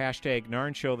Twitter,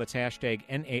 #NARN Show. That's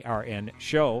 #NARN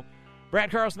Show.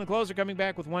 Brad Carlson, the closer, coming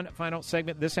back with one final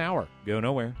segment this hour. Go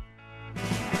nowhere.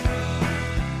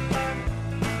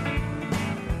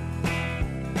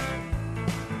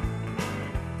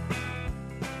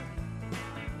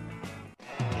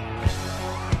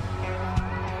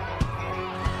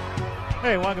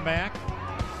 Hey, welcome back.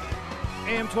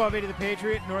 AM 1280 The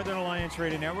Patriot, Northern Alliance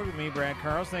Radio Network with me, Brad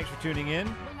Carlson. Thanks for tuning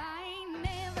in.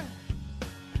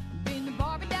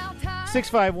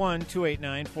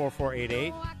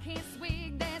 651-289-4488.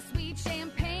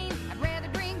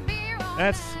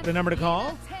 That's the number to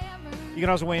call. You can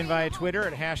also weigh in via Twitter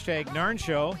at #NARN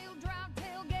Show.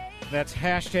 That's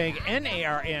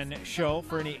 #NARN Show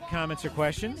for any comments or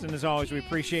questions. And as always, we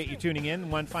appreciate you tuning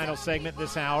in. One final segment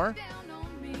this hour,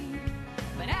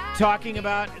 talking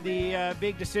about the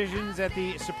big decisions at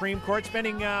the Supreme Court,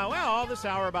 spending, all this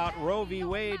hour about Roe v.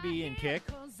 Wade being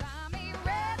kicked.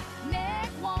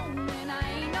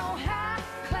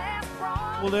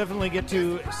 we'll definitely get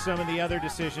to some of the other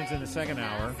decisions in the second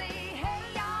hour.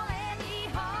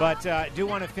 But I do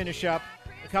want to finish up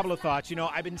a couple of thoughts. You know,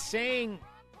 I've been saying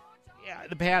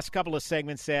the past couple of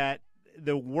segments that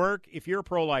the work, if you're a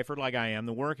pro-lifer like I am,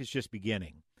 the work is just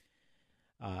beginning.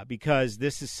 Because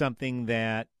this is something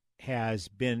that has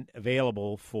been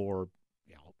available for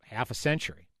half a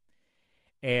century.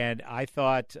 And I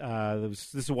thought,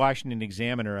 this is a Washington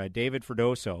Examiner, David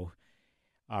Ferdoso,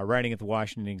 writing at the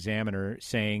Washington Examiner,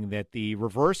 saying that the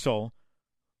reversal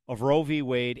of Roe v.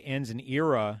 Wade ends an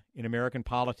era in American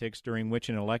politics during which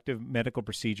an elective medical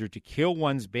procedure to kill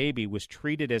one's baby was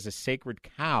treated as a sacred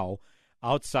cow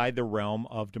outside the realm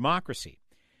of democracy.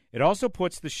 It also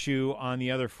puts the shoe on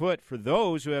the other foot for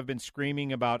those who have been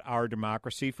screaming about our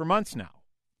democracy for months now.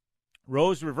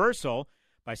 Roe's reversal,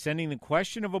 by sending the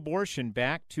question of abortion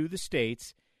back to the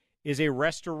states, is a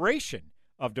restoration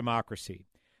of democracy.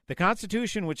 The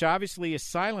Constitution, which obviously is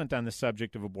silent on the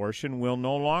subject of abortion, will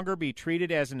no longer be treated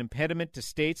as an impediment to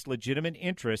states' legitimate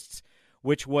interests,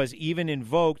 which was even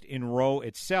invoked in Roe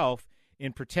itself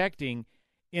in protecting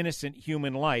innocent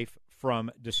human life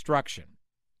from destruction.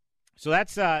 So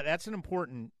that's an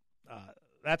important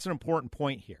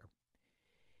point here.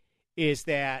 Is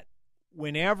that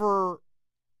whenever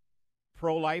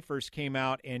pro-lifers came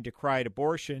out and decried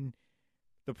abortion,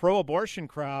 the pro-abortion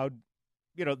crowd,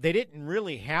 they didn't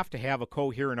really have to have a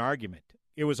coherent argument.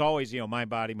 It was always, my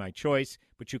body, my choice,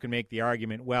 but you can make the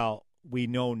argument, well, we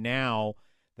know now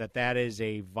that that is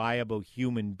a viable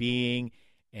human being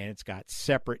and it's got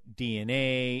separate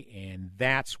DNA, and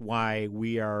that's why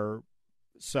we are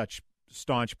such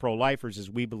staunch pro-lifers,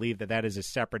 is we believe that that is a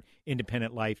separate,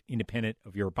 independent life, independent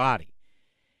of your body.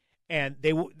 And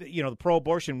they, the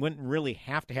pro-abortion wouldn't really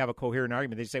have to have a coherent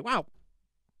argument. They'd say, well,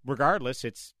 regardless,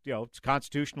 it's it's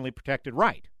constitutionally protected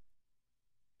right.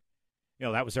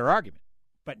 That was their argument.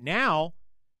 But now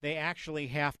they actually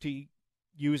have to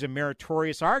use a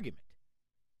meritorious argument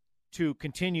to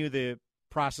continue the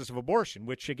process of abortion,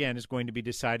 which again is going to be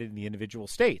decided in the individual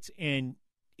states. And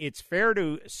it's fair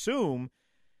to assume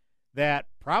that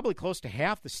probably close to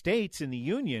half the states in the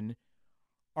union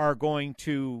are going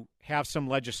to have some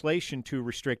legislation to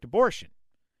restrict abortion.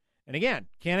 And again,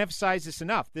 can't emphasize this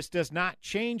enough. This does not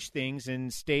change things in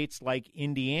states like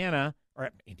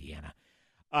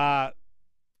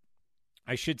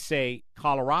I should say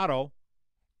Colorado,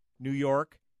 New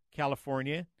York,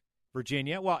 California,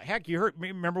 Virginia. Well, heck,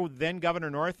 remember then Governor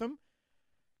Northam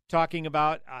talking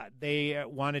about they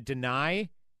want to deny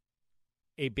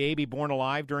a baby born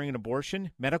alive during an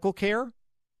abortion medical care? I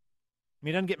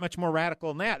mean, it doesn't get much more radical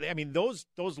than that. I mean, those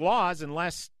laws,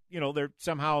 unless they're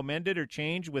somehow amended or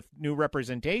changed with new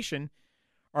representation,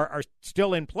 are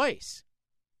still in place.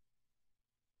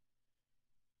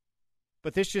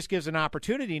 But this just gives an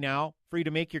opportunity now for you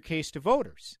to make your case to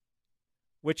voters,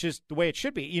 which is the way it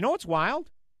should be. You know what's wild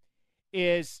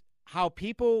is how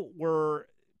people were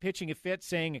pitching a fit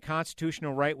saying a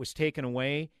constitutional right was taken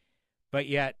away, but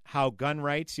yet how gun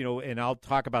rights, and I'll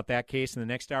talk about that case in the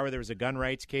next hour. There was a gun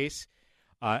rights case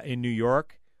in New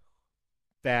York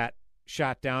that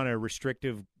shot down a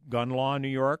restrictive gun law in New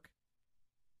York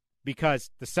because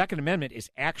the Second Amendment is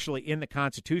actually in the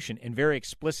Constitution and very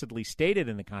explicitly stated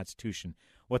in the Constitution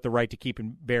what the right to keep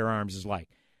and bear arms is like.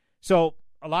 So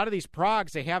a lot of these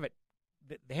progs, they have it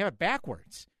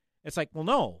backwards. It's like, well,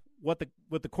 no, what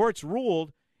the courts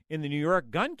ruled in the New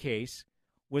York gun case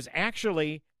was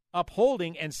actually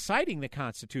upholding and citing the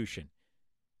Constitution.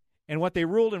 And what they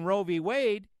ruled in Roe v.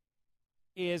 Wade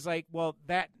is like, well,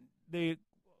 that the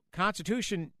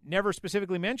Constitution never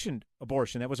specifically mentioned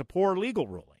abortion. That was a poor legal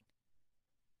ruling.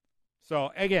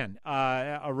 So, again,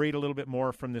 I'll read a little bit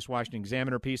more from this Washington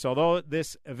Examiner piece. Although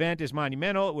this event is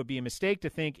monumental, it would be a mistake to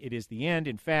think it is the end.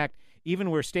 In fact,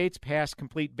 even where states pass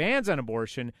complete bans on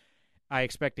abortion, I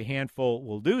expect a handful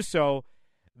will do so.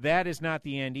 That is not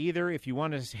the end either. If you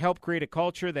want to help create a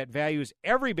culture that values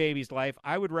every baby's life,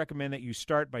 I would recommend that you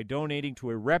start by donating to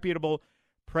a reputable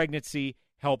pregnancy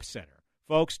help center.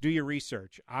 Folks, do your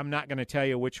research. I'm not going to tell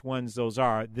you which ones those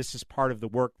are. This is part of the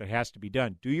work that has to be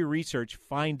done. Do your research.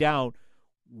 Find out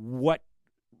what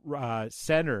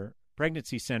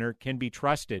pregnancy center can be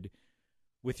trusted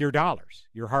with your dollars,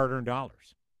 your hard-earned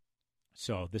dollars.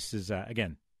 So this is,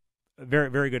 again, very,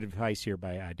 very good advice here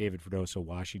by David Ferdoso,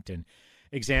 Washington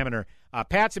Examiner.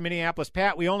 Pat's in Minneapolis.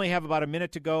 Pat, we only have about a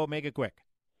minute to go. Make it quick.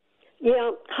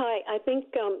 Yeah, hi. I think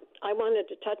I wanted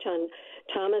to touch on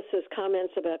Thomas's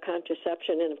comments about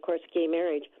contraception and, of course, gay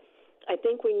marriage. I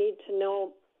think we need to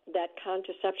know that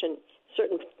contraception,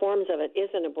 certain forms of it, is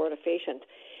an abortifacient.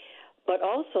 But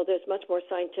also there's much more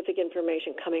scientific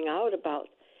information coming out about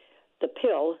the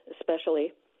pill,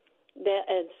 especially, That,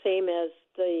 and same as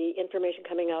the information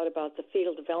coming out about the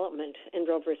fetal development in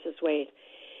Roe versus Wade.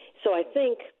 So I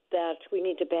think that we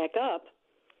need to back up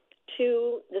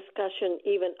to discussion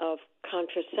even of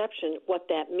contraception, what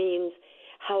that means,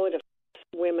 how it affects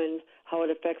women, how it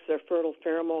affects their fertile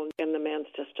pheromone and the man's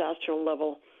testosterone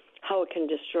level, how it can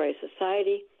destroy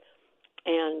society,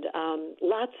 and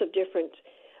lots of different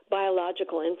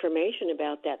biological information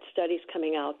about that, studies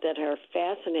coming out that are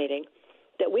fascinating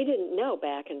that we didn't know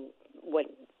back in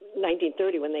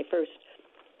 1930 when they first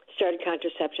started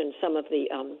contraception, some of the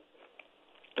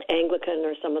Anglican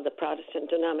or some of the Protestant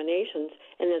denominations,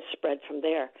 and then spread from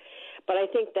there. But I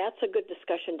think that's a good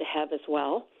discussion to have as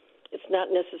well. It's not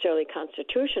necessarily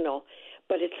constitutional,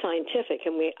 but it's scientific,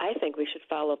 and I think we should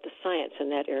follow the science in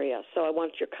that area. So I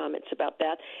wanted your comments about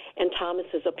that and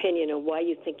Thomas's opinion on why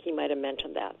you think he might have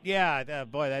mentioned that. Yeah,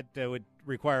 boy, that would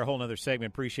require a whole other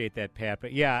segment. Appreciate that, Pat.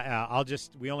 But yeah,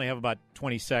 we only have about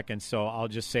 20 seconds, so I'll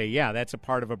just say, yeah, that's a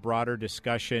part of a broader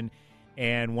discussion.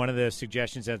 And one of the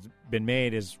suggestions that's been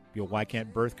made is, why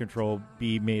can't birth control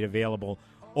be made available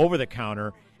over the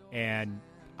counter? And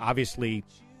obviously,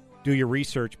 do your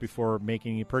research before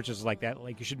making any purchases like that.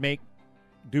 Like you should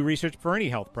do research for any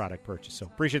health product purchase. So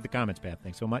appreciate the comments, Pat.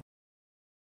 Thanks so much.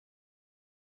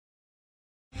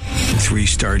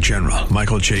 3-star General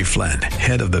Michael J. Flynn,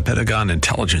 head of the Pentagon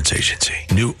Intelligence Agency,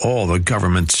 knew all the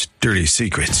government's dirty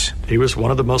secrets. He was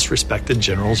one of the most respected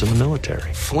generals in the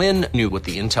military. Flynn knew what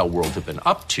the intel world had been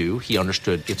up to. He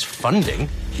understood its funding.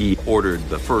 He ordered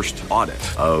the first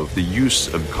audit of the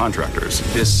use of contractors.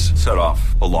 This set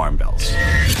off alarm bells.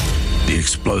 The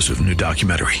explosive new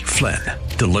documentary, Flynn,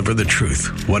 Deliver the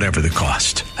Truth, Whatever the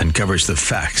Cost, uncovers the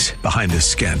facts behind this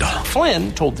scandal.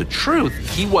 Flynn told the truth.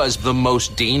 He was the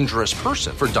most dangerous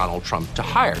person for Donald Trump to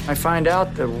hire. I find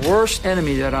out the worst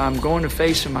enemy that I'm going to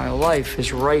face in my life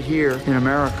is right here in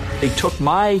America. They took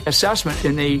my assessment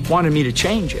and they wanted me to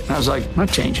change it. And I was like, I'm not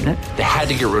changing it. They had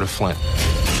to get rid of Flynn.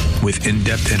 With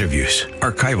in-depth interviews,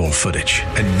 archival footage,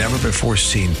 and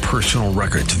never-before-seen personal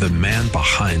records of the man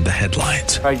behind the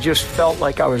headlines. I just felt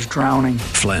like I was drowning.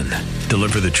 Flynn,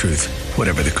 Deliver the Truth,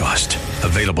 Whatever the Cost.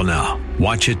 Available now.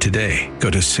 Watch it today.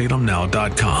 Go to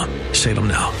salemnow.com.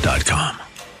 salemnow.com.